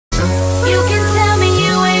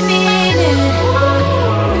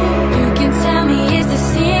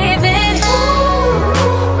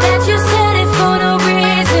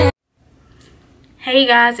Hey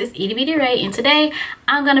guys, it's Itty Bitty Ray, and today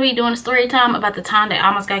I'm going to be doing a story time about the time that I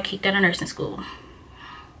almost got kicked out of nursing school.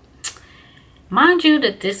 Mind you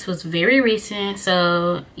that this was very recent,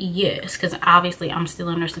 so yes, because obviously I'm still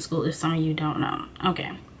in nursing school if some of you don't know.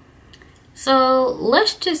 Okay, so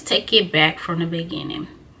let's just take it back from the beginning.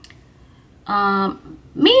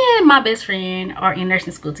 Me and my best friend are in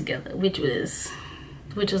nursing school together, which was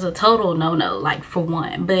a total no-no, like, for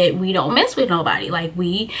one. But we don't mess with nobody. Like,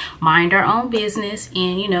 we mind our own business,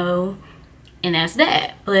 and you know, and that's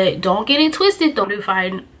that. But don't get it twisted. Don't do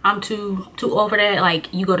fighting. I'm too old for that.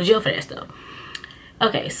 Like, you go to jail for that stuff.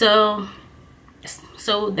 Okay, so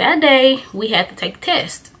that day we had to take a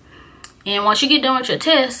test, and once you get done with your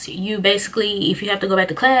test, you basically, if you have to go back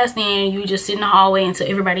to class, then you just sit in the hallway until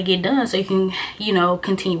everybody get done so you can, you know,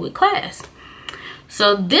 continue with class.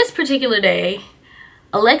 So this particular day,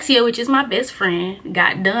 Alexia, which is my best friend,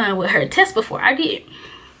 got done with her test before I did.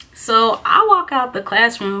 So I walk out the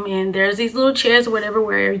classroom, and there's these little chairs or whatever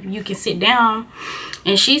where you can sit down,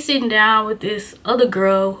 and she's sitting down with this other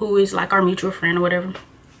girl who is like our mutual friend or whatever,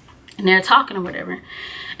 and they're talking or whatever.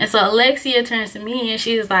 And so Alexia turns to me and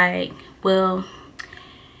she's like, well,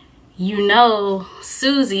 you know,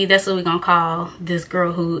 Susie, that's what we're gonna call this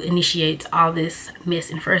girl who initiates all this mess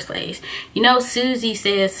in the first place. You know, Susie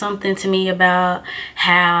said something to me about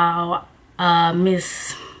how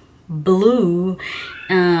Miss Blue,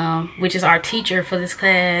 which is our teacher for this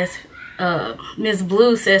class, Miss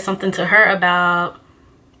Blue said something to her about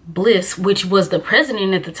Bliss, which was the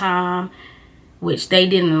president at the time, which they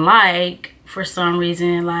didn't like for some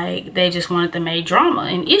reason. Like, they just wanted to make drama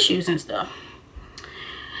and issues and stuff.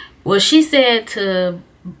 Well, she said to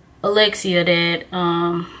Alexia that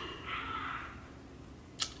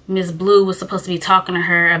Miss Blue was supposed to be talking to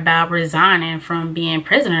her about resigning from being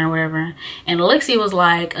president or whatever. And Alexia was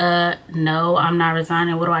like, no, I'm not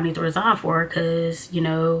resigning. What do I need to resign for? Because, you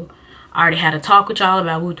know, I already had a talk with y'all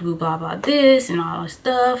about woo blah blah this and all this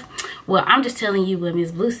stuff. Well, I'm just telling you what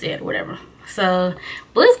Miss Blue said or whatever. So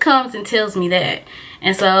Bliss comes and tells me that.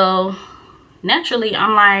 And so naturally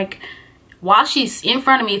I'm like, while she's in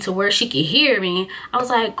front of me to where she could hear me, I was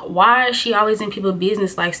like, why is she always in people's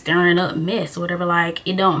business, like stirring up mess or whatever? Like,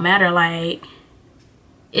 it don't matter. Like,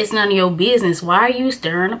 it's none of your business. Why are you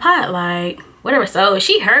stirring the pot? Like, whatever. So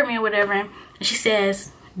she heard me or whatever, and she says,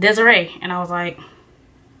 Desiree. And I was like,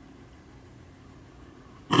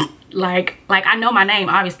 like I know my name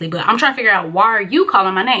obviously, but I'm trying to figure out, why are you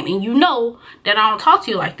calling my name? And you know that I don't talk to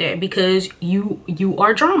you like that because you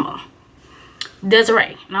are drama.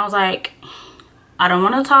 Desiree. And I was like, I don't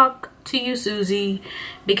want to talk to you, Susie,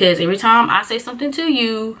 because every time I say something to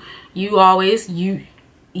you, you always your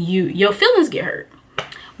feelings get hurt.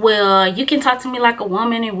 Well, you can talk to me like a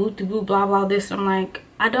woman and woo blah blah this. I'm like,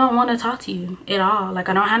 I don't want to talk to you at all. Like,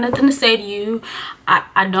 I don't have nothing to say to you.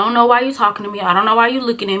 I don't know why you're talking to me. I don't know why you're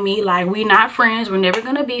looking at me. Like, we're not friends. We're never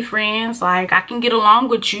gonna be friends. Like, I can get along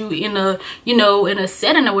with you in a, you know, in a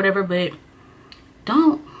setting or whatever, but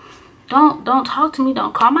don't talk to me.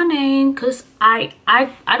 Don't call my name, because I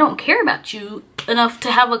don't care about you enough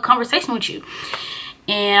to have a conversation with you.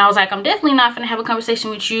 And I was like, I'm definitely not gonna have a conversation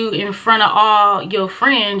with you in front of all your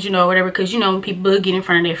friends, you know, whatever, because, you know, when people get in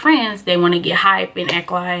front of their friends, they want to get hype and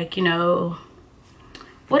act like, you know,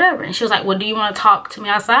 whatever. And she was like, well, do you want to talk to me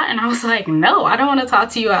outside? And I was like, no, I don't want to talk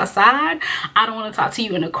to you outside. I don't want to talk to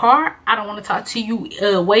you in the car. I don't want to talk to you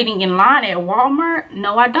waiting in line at Walmart.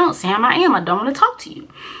 No, I don't. Sam, I am. I don't want to talk to you.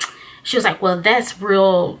 She was like, well, that's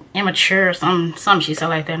real immature, some she said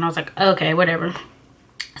like that. And I was like, okay, whatever.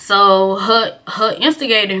 So her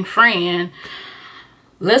instigating friend,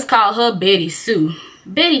 let's call her Betty Sue.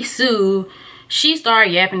 Betty Sue, she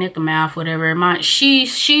started yapping at the mouth, whatever.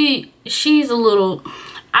 She's a little,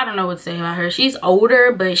 I don't know what to say about her. She's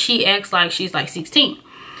older, but she acts like she's like 16.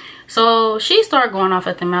 So she started going off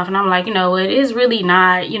at the mouth, and I'm like, you know, it is really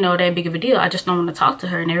not, you know, that big of a deal. I just don't want to talk to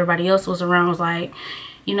her. And everybody else was around was like,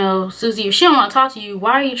 you know, Susie, if she don't want to talk to you,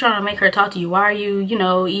 why are you trying to make her talk to you? Why are you, you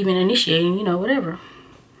know, even initiating, you know, whatever.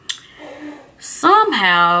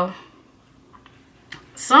 Somehow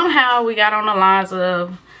we got on the lines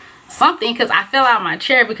of something, because I fell out of my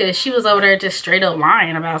chair because she was over there just straight up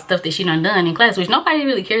lying about stuff that she done in class, which nobody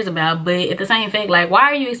really cares about. But at the same fact, like, why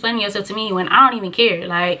are you explaining yourself to me when I don't even care?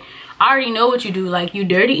 Like, I already know what you do. Like, you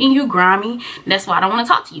dirty and you grimy. That's why I don't want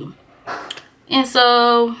to talk to you. And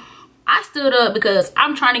so I stood up because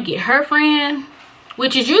I'm trying to get her friend,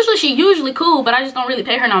 which is usually cool, but I just don't really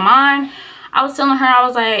pay her no mind. I was telling her, I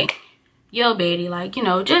was like, yo, Betty, like, you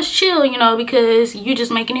know, just chill, you know, because you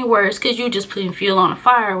just making it worse, because you just putting fuel on the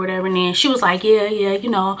fire or whatever. And then she was like, yeah, you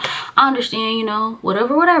know, I understand, you know,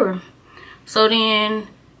 whatever. So then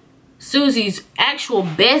Susie's actual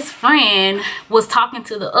best friend was talking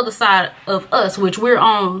to the other side of us, which we're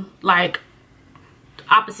on like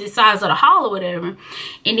opposite sides of the hall or whatever.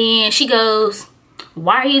 And then she goes,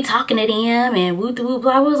 why are you talking to them? And whoop de whoop.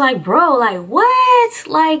 I was like, bro, like what?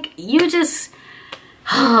 Like you just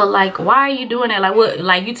like, why are you doing that? Like what?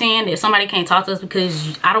 Like you saying that somebody can't talk to us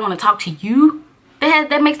because I don't want to talk to you?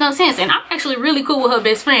 That makes no sense. And I'm actually really cool with her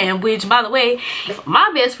best friend, which by the way, if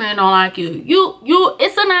my best friend don't like you,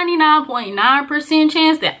 it's a 99.9%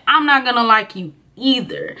 chance that I'm not gonna like you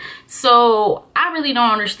either. So I really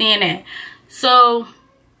don't understand that. So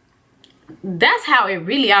that's how it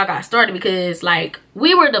really all got started, because like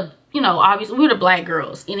we were the, you know, obviously we were the black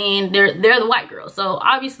girls, and then they're the white girls. So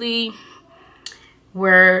obviously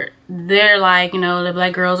they're like, you know, the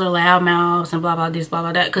black girls are loud mouths and blah blah this blah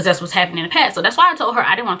blah that, because that's what's happening in the past. So that's why I told her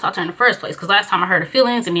I didn't want to talk to her in the first place, because last time I hurt her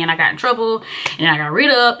feelings, and then I got in trouble, and then I got rid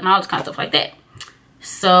up and all this kind of stuff like that.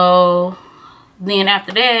 So then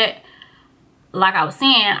after that, like I was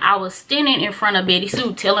saying, I was standing in front of Betty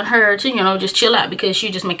Sue telling her to, you know, just chill out, because she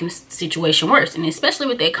just making the situation worse. And especially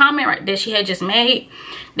with that comment right that she had just made,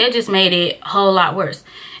 that just made it a whole lot worse.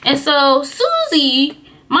 And so Susie,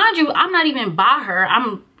 mind you, I'm not even by her.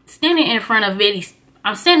 I'm standing in front of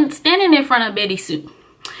standing in front of Betty Sue.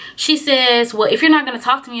 She says, well, if you're not going to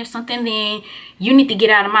talk to me or something, then you need to get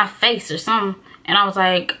out of my face or something. And I was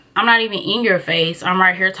like, I'm not even in your face. I'm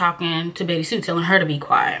right here talking to Betty Sue, telling her to be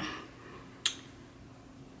quiet.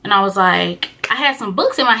 And I was like, I had some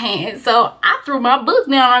books in my hand, so I threw my books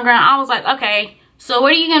down on the ground. I was like, okay, so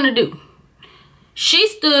what are you going to do? She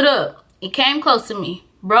stood up and came close to me.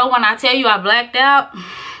 Bro, when I tell you I blacked out,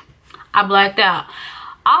 I blacked out.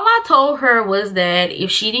 All I told her was that if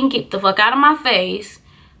she didn't get the fuck out of my face,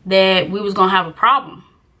 that we was going to have a problem.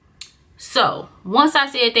 So once I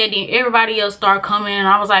said that, then everybody else started coming, and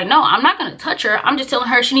I was like, no, I'm not going to touch her. I'm just telling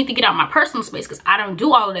her she needs to get out of my personal space, because I don't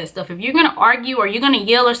do all of that stuff. If you're going to argue or you're going to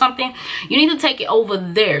yell or something, you need to take it over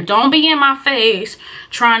there. Don't be in my face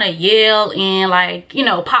trying to yell and, like, you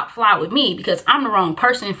know, pop fly with me, because I'm the wrong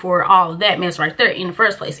person for all of that mess right there in the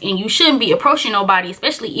first place. And you shouldn't be approaching nobody,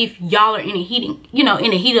 especially if y'all are in a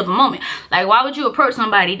heat of a moment. Like, why would you approach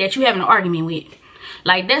somebody that you having an argument with?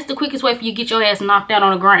 Like, that's the quickest way for you to get your ass knocked out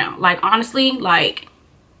on the ground. Like, honestly, like,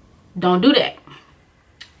 don't do that.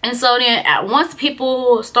 And so then once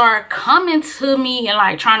people start coming to me and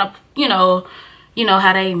like trying to, you know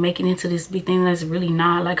how they make it into this big thing that's really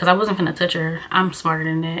not, like, because I wasn't gonna touch her. I'm smarter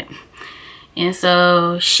than that. And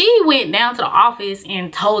so she went down to the office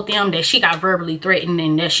and told them that she got verbally threatened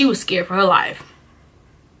and that she was scared for her life.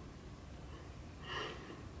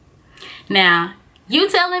 Now, you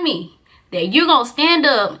telling me that you gonna stand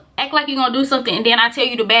up, act like you're gonna do something, and then I tell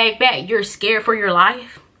you to bag back, you're scared for your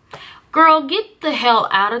life? Girl, get the hell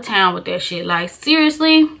out of town with that shit. Like,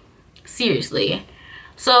 seriously? Seriously.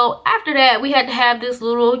 So after that, we had to have this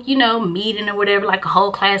little, you know, meeting or whatever, like a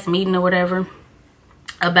whole class meeting or whatever,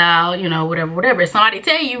 about, you know, whatever. If somebody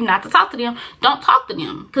tell you not to talk to them, don't talk to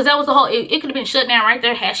them. Because that was the whole, it could have been shut down right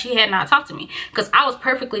there had she had not talked to me. Because I was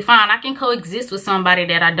perfectly fine. I can coexist with somebody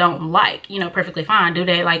that I don't like, you know, perfectly fine. Do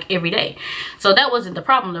that like every day. So that wasn't the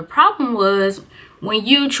problem. The problem was when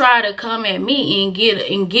you try to come at me and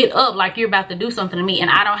get up like you're about to do something to me,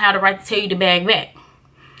 and I don't have the right to tell you to bag back.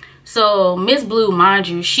 So Miss Blue, mind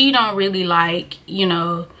you, she don't really like, you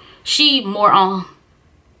know, she more on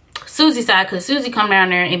Susie's side, because Susie come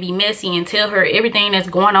down there and be messy and tell her everything that's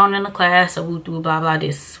going on in the class, or blah blah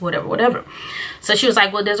this whatever. So she was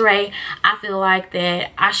like, well, Desiree, I feel like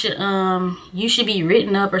that I should you should be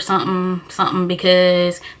written up or something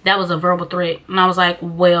because that was a verbal threat. And I was like,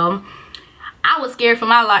 well, I was scared for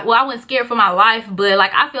my life. Well, I wasn't scared for my life, but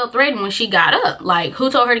like I felt threatened when she got up. Like, who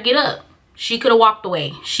told her to get up? She could have walked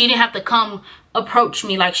away. She didn't have to come approach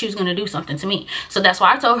me like she was gonna do something to me. So that's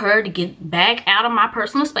why I told her to get back out of my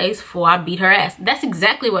personal space before I beat her ass. That's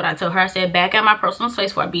exactly what I told her. I said, back out of my personal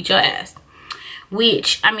space before I beat your ass.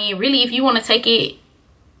 Which, I mean, really, if you want to take it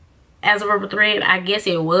as a verbal threat, I guess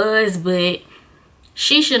it was, but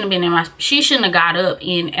she shouldn't have been she shouldn't have got up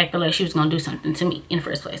and acted like she was gonna do something to me in the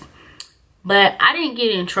first place. But I didn't get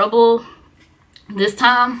in trouble this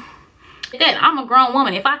time. That I'm a grown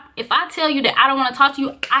woman. If I tell you that I don't want to talk to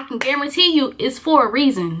you, I can guarantee you it's for a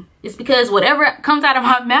reason. It's because whatever comes out of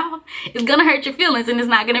my mouth is gonna hurt your feelings, and it's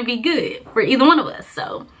not gonna be good for either one of us.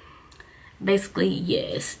 So basically,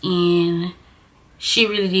 yes. And she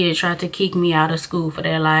really did try to kick me out of school for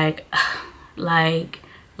that.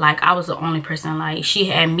 Like I was the only person. Like, she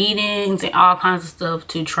had meetings and all kinds of stuff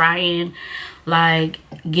to try and like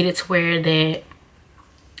get it to where that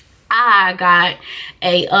I got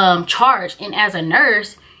a charge. And as a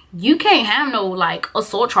nurse, you can't have no like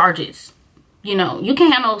assault charges. You know, you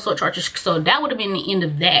can't have no assault charges. So that would have been the end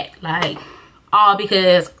of that. Like, all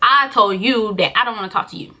because I told you that I don't want to talk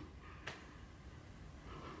to you.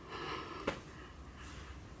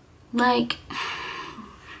 Like,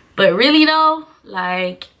 but really though,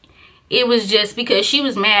 like, it was just because she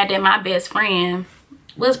was mad that my best friend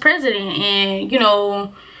was president, and you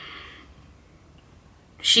know,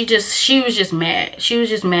 she was just mad. She was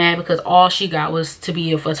just mad because all she got was to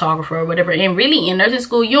be a photographer or whatever. And really, in nursing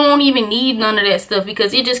school, you don't even need none of that stuff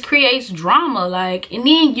because it just creates drama. Like, and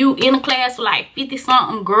then you in a class with like 50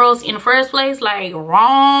 something girls in the first place. Like,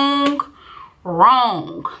 wrong.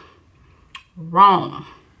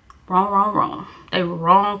 They were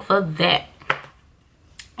wrong for that.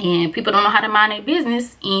 And people don't know how to mind their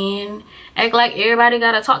business and act like everybody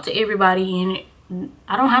gotta talk to everybody. And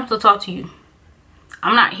I don't have to talk to you.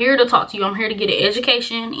 I'm not here to talk to you. I'm here to get an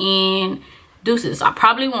education and deuces. I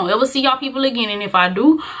probably won't ever see y'all people again. And if I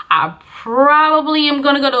do, I probably am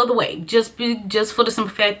gonna go the other way. Just for the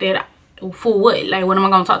simple fact that, for what? Like, what am I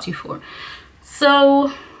gonna talk to you for?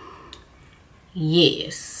 So,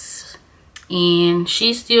 yes. And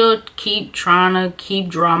she still keep trying to keep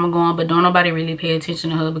drama going, but don't nobody really pay attention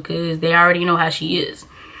to her because they already know how she is.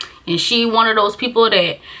 And she one of those people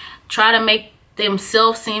that try to make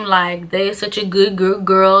themselves seem like they're such a good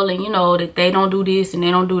girl, and you know that they don't do this and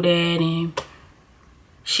they don't do that, and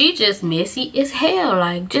she just messy as hell.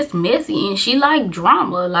 Like, just messy, and she like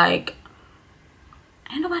drama. Like,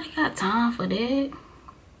 ain't nobody got time for that.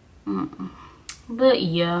 But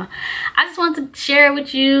yeah, I just wanted to share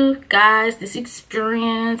with you guys this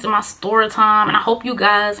experience and my story time, and I hope you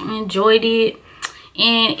guys enjoyed it.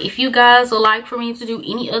 And if you guys would like for me to do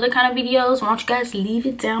any other kind of videos, why don't you guys leave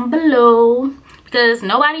it down below, because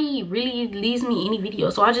nobody really leaves me any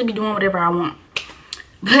videos, so I'll just be doing whatever I want.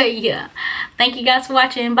 But yeah, thank you guys for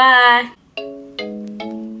watching. Bye.